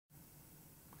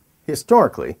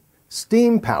Historically,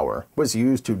 steam power was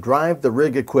used to drive the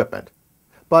rig equipment,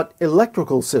 but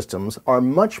electrical systems are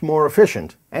much more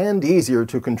efficient and easier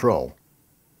to control.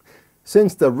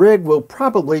 Since the rig will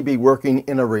probably be working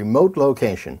in a remote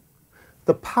location,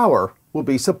 the power will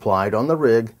be supplied on the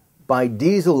rig by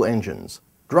diesel engines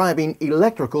driving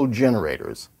electrical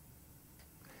generators.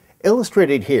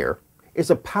 Illustrated here is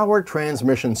a power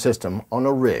transmission system on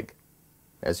a rig.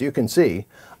 As you can see,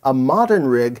 a modern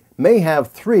rig may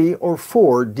have 3 or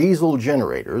 4 diesel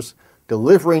generators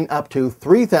delivering up to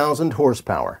 3,000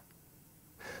 horsepower.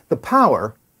 The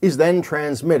power is then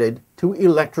transmitted to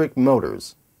electric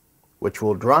motors, which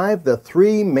will drive the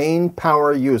 3 main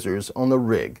power users on the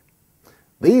rig.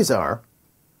 These are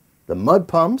the mud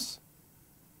pumps,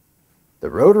 the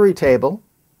rotary table,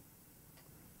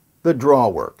 the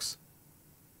drawworks.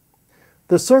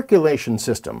 The circulation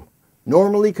system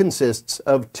normally consists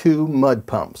of 2 mud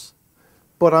pumps,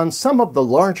 but on some of the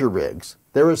larger rigs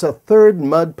there is a 3rd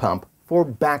mud pump for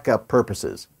backup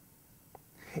purposes.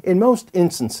 In most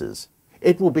instances,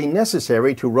 it will be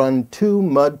necessary to run 2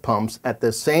 mud pumps at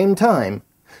the same time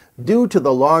due to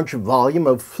the large volume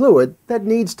of fluid that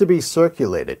needs to be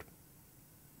circulated.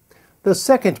 The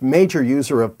second major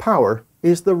user of power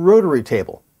is the rotary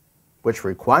table, which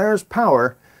requires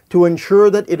power to ensure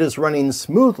that it is running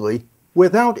smoothly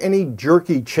without any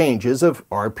jerky changes of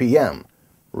RPM,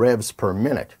 revs per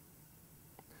minute.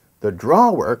 The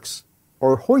drawworks,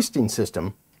 or hoisting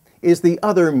system, is the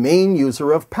other main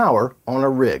user of power on a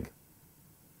rig.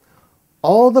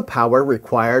 All the power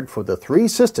required for the 3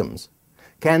 systems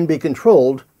can be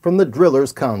controlled from the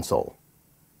driller's console.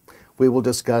 We will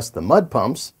discuss the mud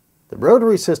pumps, the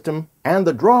rotary system, and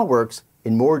the drawworks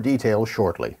in more detail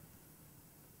shortly.